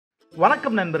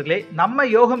வணக்கம் நண்பர்களே, நம்ம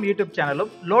யோகம் யூடியூப் சேனலும்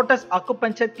lotus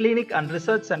acupuncture clinic and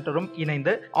research சென்டரும்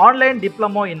இணைந்து online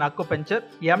diploma in acupuncture,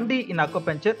 empty in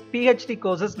acupuncture, PhD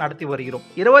courses நடத்தி வருகிறோம்.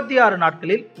 26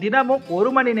 நாட்களில் தினமும்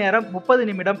 1 மணி நேரம் 30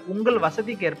 நிமிடம் உங்கள்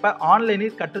வசதிக்கேற்ப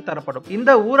ஆன்லைனில் கற்றுத்தரப்படும்.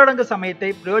 இந்த ஊரடங்கு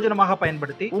சமயத்தை பிரயோஜனமாக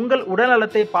பயன்படுத்தி உங்கள்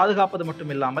உடல்நலத்தை பாதுகாப்பது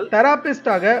மட்டுமில்லாமல்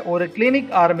தெராபிஸ்டாக ஒரு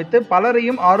கிளினிக் ஆரம்பித்து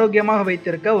பலரையும் ஆரோக்கியமாக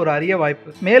வைத்திருக்க ஒரு அரிய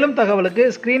வாய்ப்பு. மேலும் தகவலுக்கு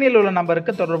ஸ்கிரீனில் உள்ள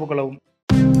நம்பருக்கு தொடர்பு கொள்ளவும்.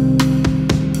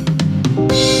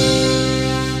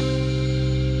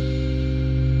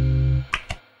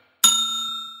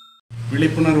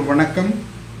 விழிப்புணர்வு வணக்கம்.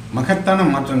 மகத்தான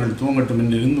மாற்றங்கள் துவங்கட்டும்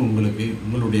என்றிருந்து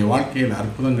உங்களுடைய வாழ்க்கையில்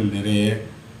அற்புதங்கள் நிறைய.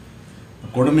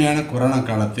 கொடுமையான கொரோனா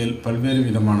காலத்தில் பல்வேறு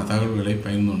விதமான தகவல்களை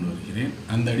பகிர்ந்து கொண்டு வருகிறேன்.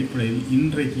 அந்த அடிப்படையில்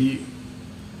இன்றைக்கு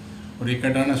ஒரு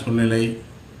இக்கட்டான சூழ்நிலை,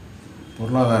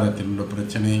 பொருளாதாரத்தில் உள்ள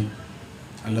பிரச்சனை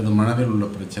அல்லது மனதில் உள்ள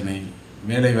பிரச்சனை,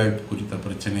 வேலைவாய்ப்பு குறித்த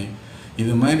பிரச்சனை,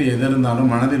 இது மாதிரி எது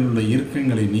இருந்தாலும் மனதில் உள்ள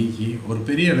இறுக்கங்களை நீக்கி ஒரு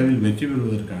பெரிய அளவில் வெற்றி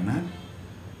பெறுவதற்கான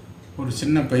ஒரு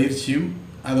சின்ன பயிற்சியும்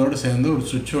அதோடு சேர்ந்து ஒரு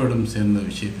சுவிட்சோடும் சேர்ந்த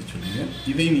விஷயத்தை சொல்லுங்கள்.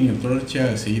 இதை நீங்கள்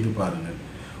தொடர்ச்சியாக செய்து பாருங்கள்.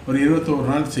 ஒரு 21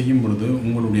 நாள் செய்யும் பொழுது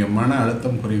உங்களுடைய மன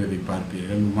அழுத்தம் குறைவதை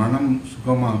பார்ப்பீர்கள். மனம்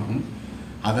சுகமாகும்.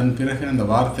 அதன் பிறகு அந்த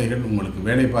வார்த்தைகள் உங்களுக்கு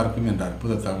வேலை பார்க்கும் என்ற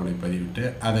அற்புத தகவலை பதிவிட்டு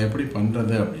அதை எப்படி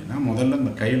பண்ணுறது அப்படின்னா, முதல்ல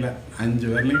அந்த கையில்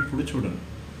 5 விரலையும் பிடிச்சி விடணும்.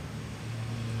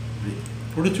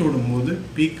 பிடிச்சி விடும்போது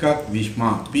peacock விஷ்மா,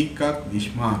 peacock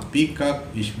விஷ்மா, peacock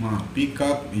விஷ்மா,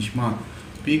 peacock விஷ்மா,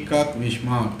 peacock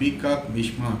விஷ்மா, peacock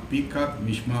விஷ்மா, peacock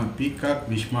விஷ்மா, peacock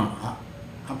விஷ்மா.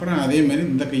 அப்புறம் அதே மாதிரி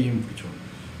இந்த கையும் பிடிச்சோம்.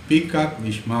 Peacock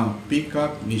விஷ்மா,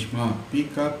 peacock விஷ்மா,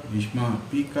 peacock விஷ்மா,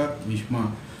 peacock விஷ்மா,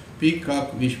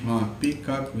 peacock விஷ்மா,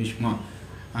 peacock விஷ்மா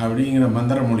அப்படிங்கிற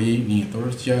மந்திர மொழியை நீங்கள்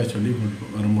தொடர்ச்சியாக சொல்லி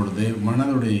வரும்பொழுது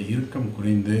மனதுடைய இறுக்கம்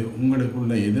குறைந்து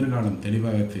உங்களுக்குள்ள எதிர்காலம்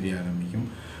தெளிவாக தெரிய ஆரம்பிக்கும்.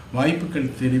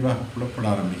 வாய்ப்புகள் தெளிவாக புலப்பட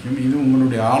ஆரம்பிக்கும். இது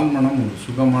உங்களுடைய ஆழ்மனம் ஒரு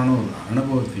சுகமான ஒரு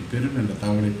அனுபவத்தை பெறும் என்ற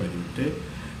தகவலை பதிவிட்டு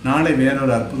நாளை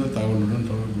வேறொரு அற்புத தகவலுடன்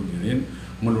தொடர்பு கொள்கிறேன்.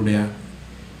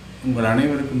 உங்கள்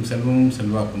அனைவருக்கும் செல்வமும்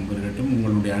செல்வாக்கும் பெருகட்டும்.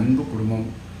 உங்களுடைய அன்பு குடும்பம்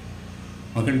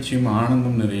மகிழ்ச்சியும்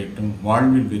ஆனந்தம் நிறையட்டும்.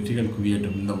 வாழ்வில் வெற்றிகள்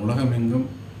குவியட்டும். இந்த உலகமெங்கும்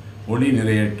ஒளி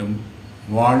நிறையட்டும்.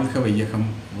 வாழ்க வையகம்,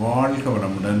 வாழ்க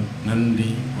வளமுடன். நன்றி,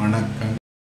 வணக்கம்.